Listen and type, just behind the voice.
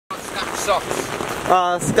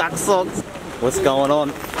socks. Skunk socks. What's going on?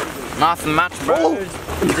 Nice match, bro.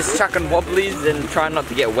 Just chucking wobblies and trying not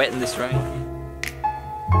to get wet in this rain.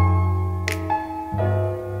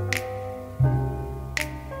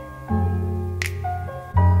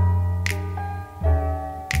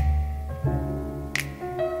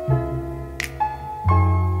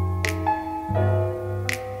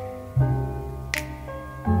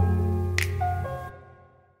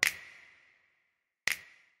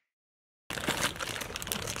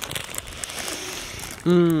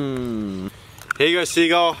 Here you go,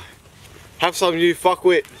 Seagull. Have some you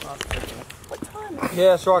fuckwit. Yeah,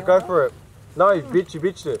 that's right, go for it. No, you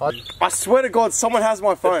bitched it. I swear to God, someone has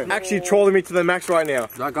my phone. Actually trolling me to the max right now.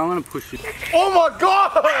 Like, I'm gonna push you. Oh my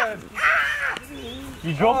God!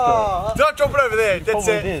 You dropped Don't drop it over there. That's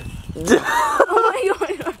it. Oh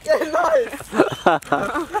my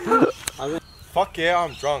god. Fuck yeah,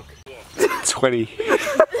 I'm drunk. 20.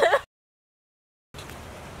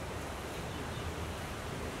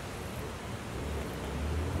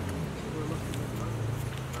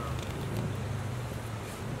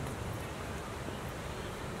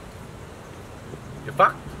 You're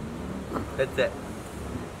fucked. That's it.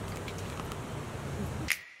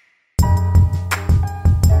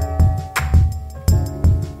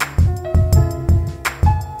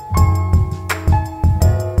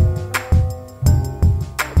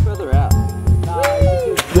 Further out.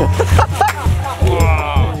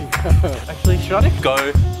 Actually, should I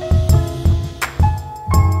go?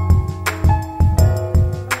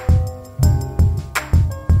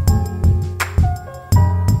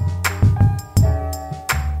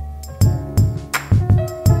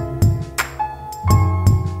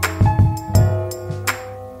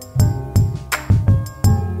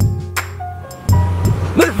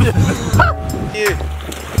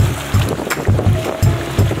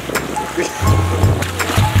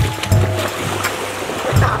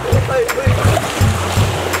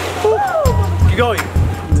 Keep going.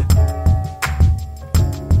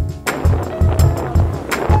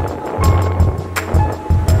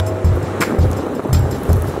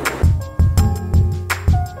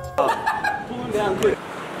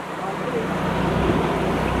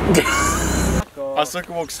 I still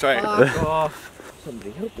can walk straight.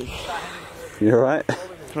 Somebody help me. You alright? I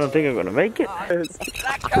don't think I'm gonna make it. Oh,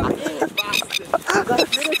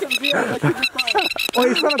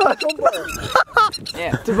 he's trying to back on, bro.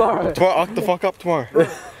 Yeah, tomorrow. Tomorrow, I'll the fuck up tomorrow.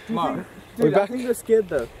 Tomorrow. Dude, I think they're scared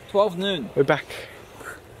though. 12 noon. We're back.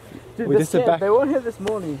 Dude, We they're just said scared. back. They weren't here this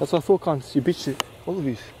morning. That's what I thought, cunts. You bitched it. All of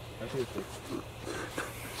you.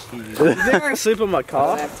 You think I can sleep in my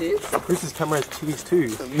car? This camera has tears too.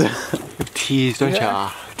 Tease, don't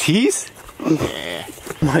ya? Tease? Yeah.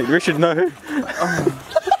 Mate, Richard, no.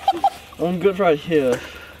 I'm good right here.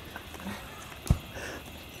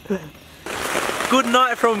 Good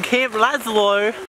night from Camp Laszlo.